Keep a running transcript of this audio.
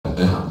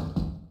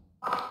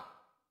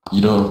You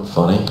know,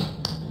 funny.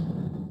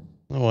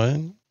 What?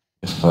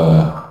 If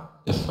no.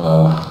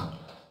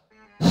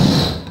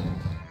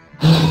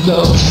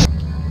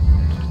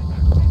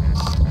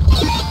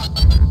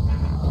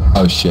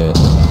 Oh shit.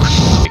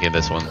 Okay,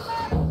 this one.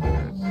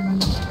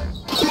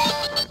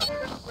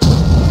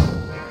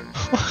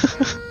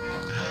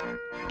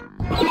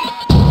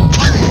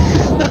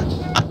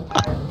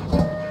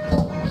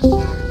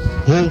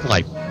 Oh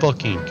my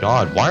fucking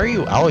god! Why are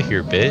you out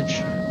here,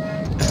 bitch?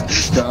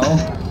 Bro,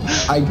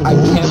 I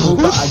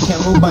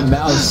can't move my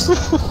mouse.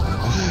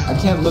 I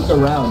can't look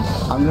around.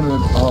 I'm gonna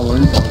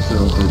learn something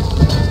real quick.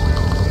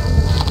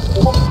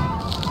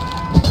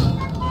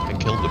 I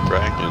killed the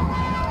Kraken.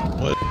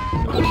 What?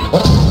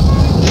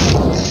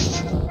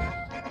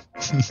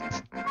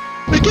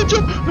 I can't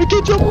jump! I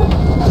can't jump! Ah!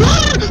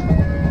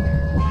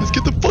 Let's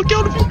get the fuck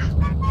out of here!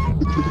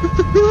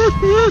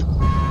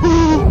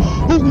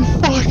 Holy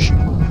fuck!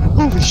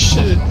 Holy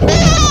shit!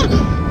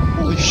 Ah!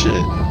 Holy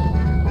shit!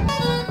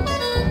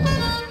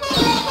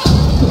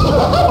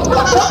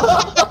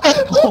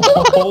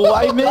 Oh,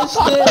 I missed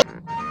it!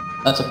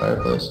 That's a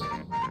fireplace.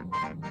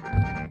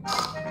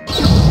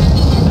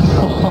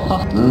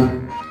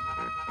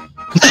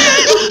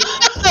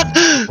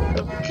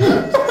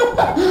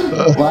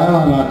 Why am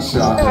I not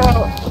shocked? Come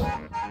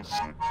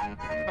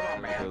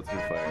on, man. Go through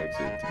fire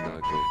exit. Do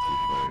not go through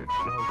fire.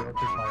 No, go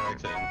through fire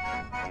exit.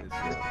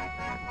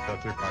 Go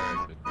through fire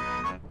exit.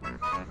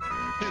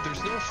 Dude,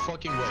 there's no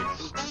fucking way.